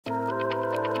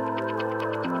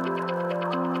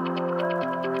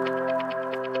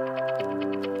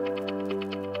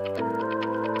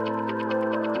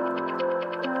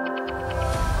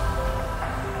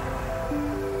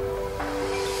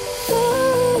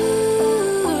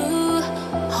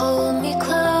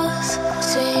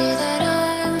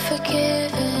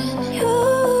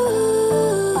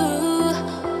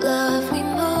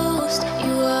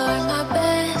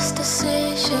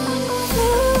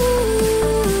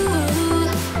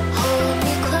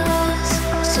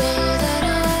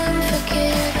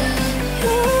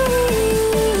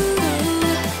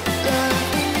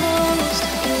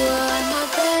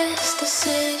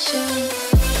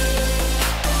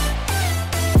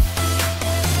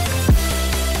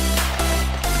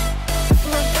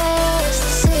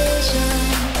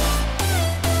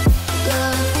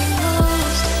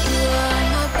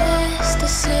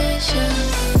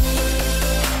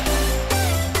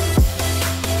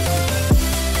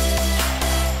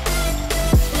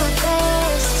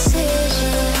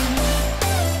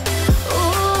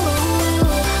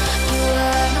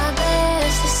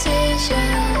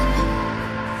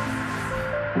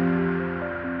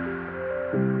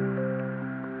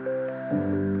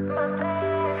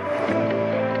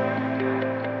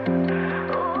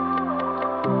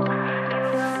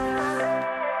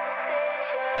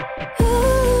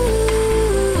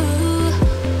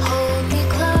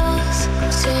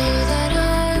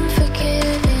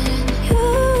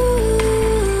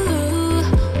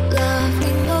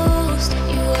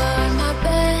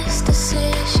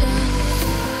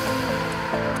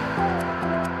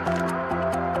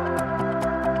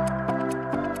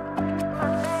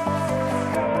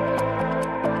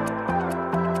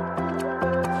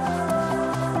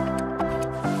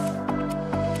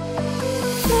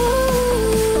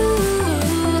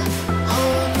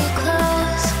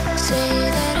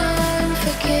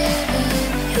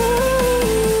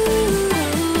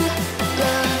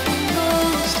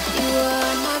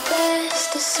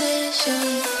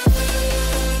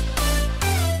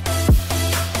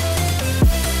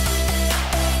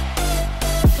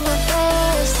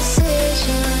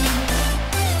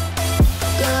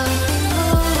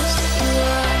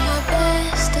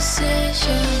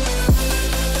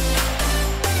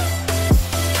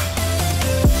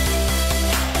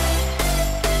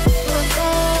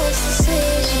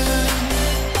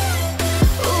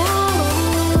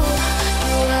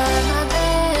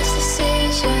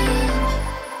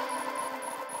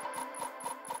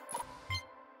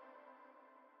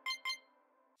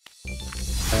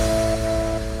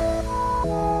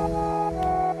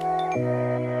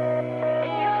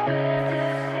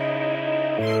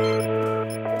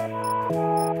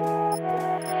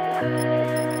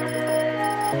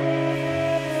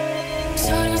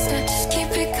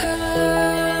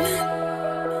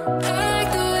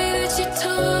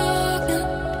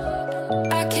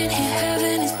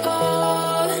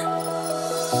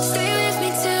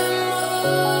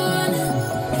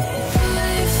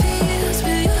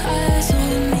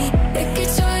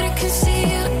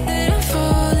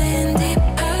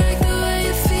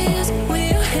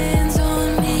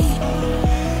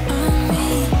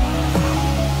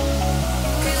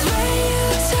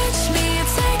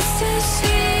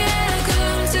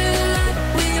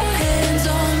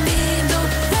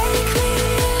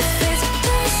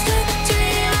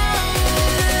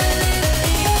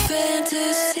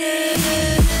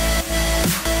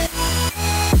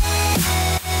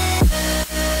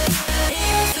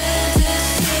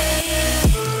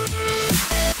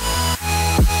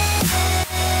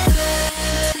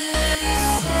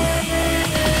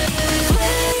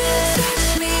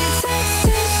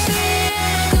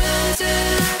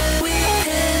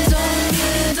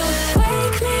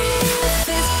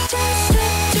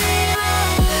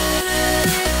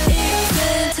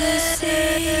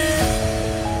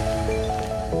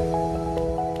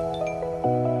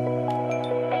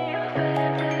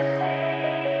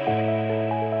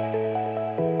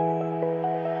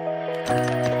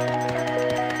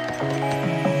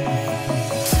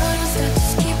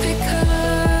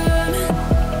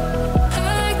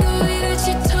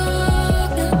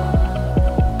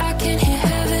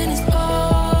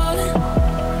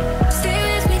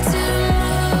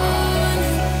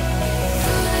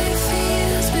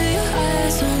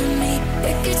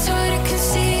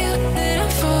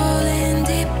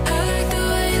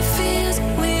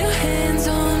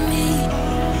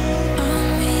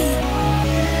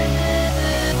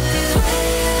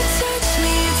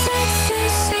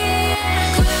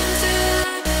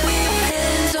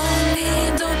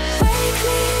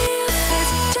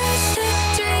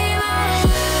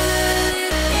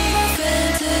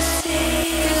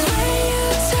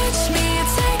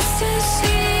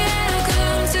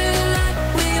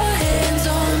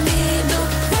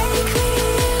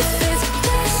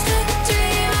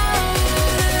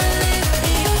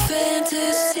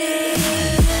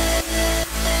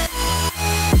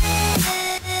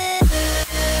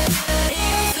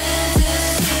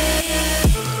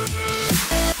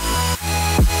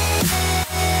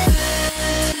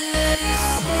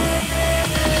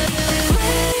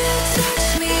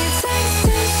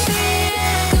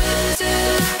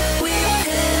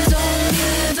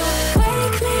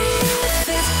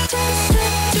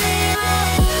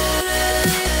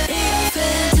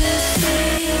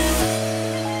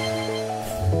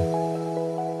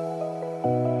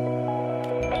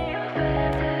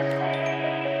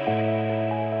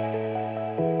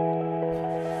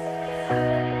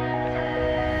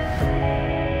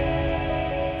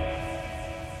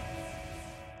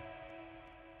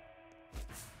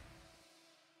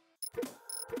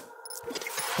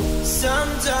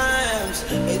Sometimes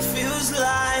it feels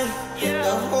like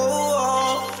the whole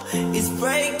world is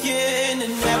breaking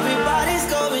and everybody's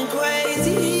going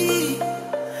crazy.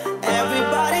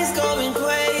 Everybody's going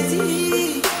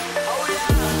crazy.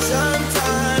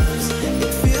 Sometimes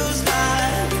it feels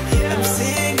like I'm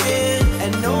singing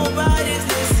and nobody's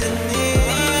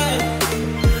listening.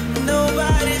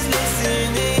 Nobody's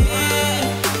listening.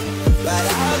 But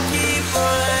I'll keep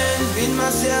on being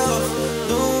myself,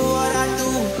 doing what I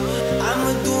do.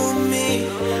 I'ma do me.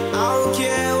 I don't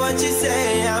care what you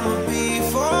say. I'ma be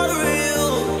for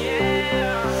real.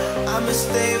 I'ma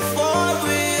stay for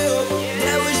real.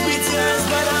 There wish me turns,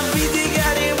 but I'm busy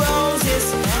getting roses.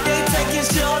 They taking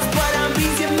shots, but I'm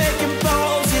busy making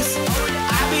poses.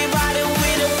 I be riding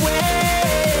with the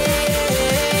wave,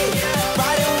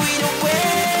 riding with the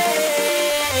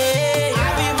wave. I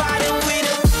be riding with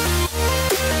the.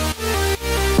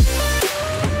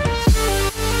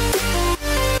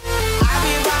 I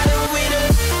be riding with the.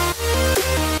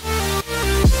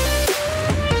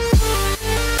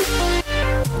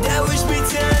 There wish me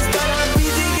turns, but I'm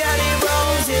busy getting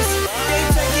roses. They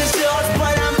taking shots,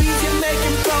 but I'm busy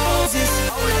making poses.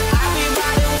 I be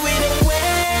riding with the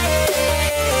wave,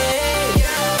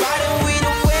 riding with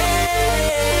the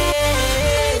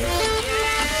wave.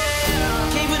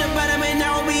 Came from the bottom and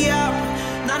now we up.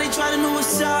 Now they tryna know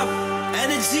what's up.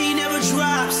 Energy never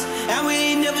drops, and we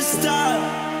ain't never stop.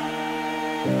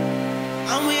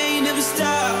 And we ain't never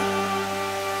stop.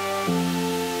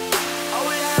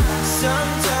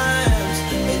 Sometimes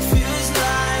it feels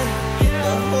like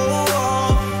the whole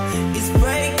world is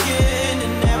breaking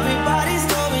and everybody's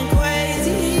going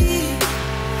crazy.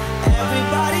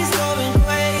 Everybody's going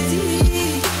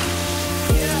crazy.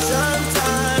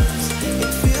 Sometimes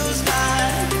it feels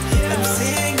like I'm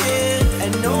singing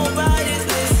and nobody's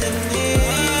listening.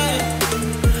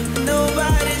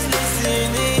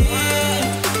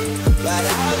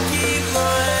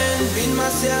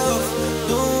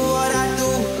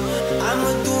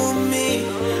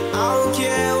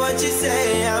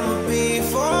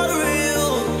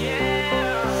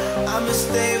 I'ma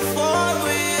stay for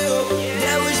real.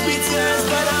 There wish me times,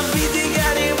 but I'm busy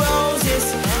getting roses.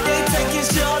 They taking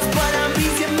shots, but I'm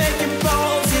busy making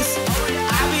poses.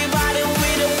 I be riding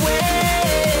with the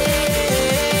wave,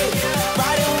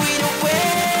 riding with the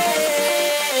wave.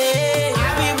 I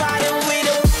be riding with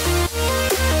the.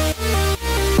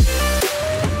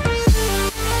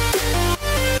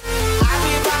 I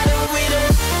be riding with the.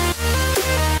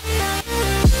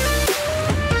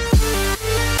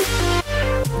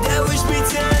 There wish me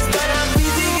times, but I'm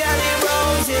busy getting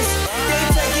roses. They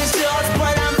taking shots,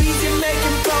 but I'm busy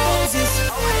making poses.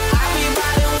 I be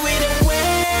riding with the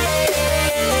wave,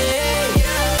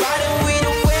 riding with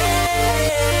the wave.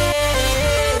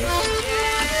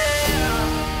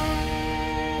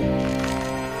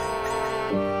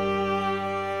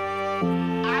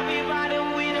 I be riding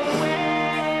with the wave,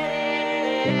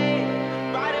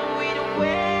 riding with the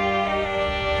wave.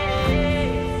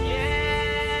 Yeah.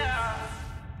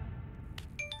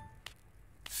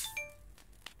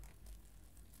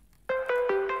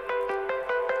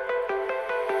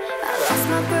 I lost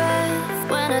my breath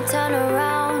when I turned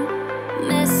around.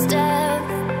 Misstep,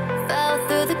 fell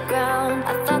through the ground.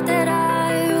 I thought that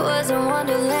I was in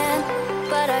Wonderland,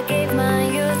 but I gave my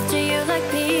youth to you like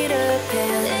Peter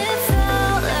Pan. It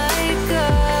felt like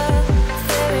a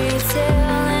fairy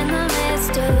tale in the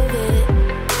midst of it,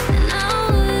 and I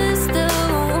was the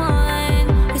one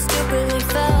who stupidly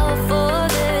fell for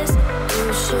this. You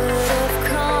should have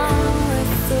come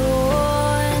with the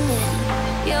warning.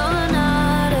 You're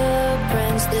not a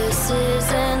prince, this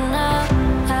isn't a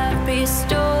happy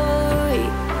story.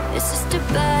 It's just a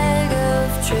bag of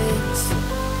tricks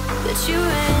that you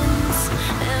rinse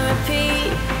and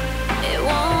repeat. It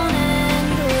won't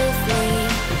end with me.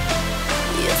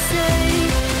 You'll say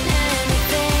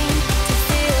anything to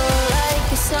feel like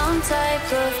you're some type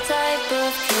of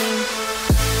king.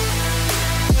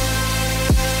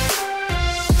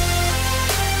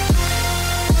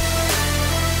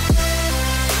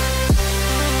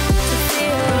 To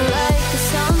feel like you're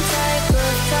some type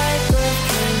of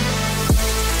king.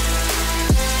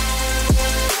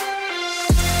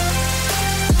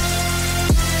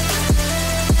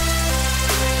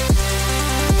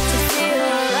 To feel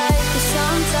like you're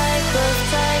some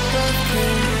type of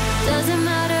king. Doesn't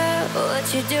matter what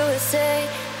you do or say,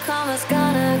 karma's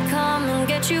gonna come and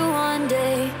get you one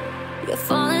day. You'll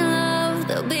fall in love,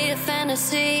 there'll be a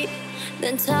fantasy,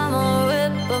 then time will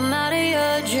rip them out of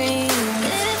your dreams.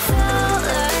 It felt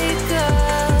like a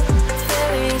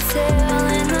fairy tale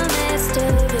in the midst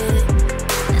of it,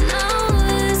 and I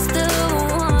was the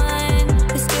one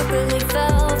who stupidly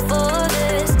fell for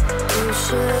this. You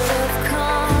should have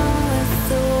come with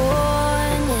the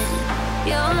warning.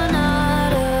 You're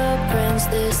not a prince,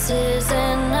 this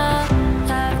isn't a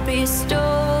happy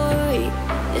story.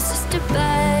 It's just a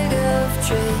bag of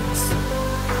tricks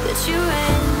that you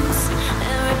rinse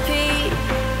and repeat.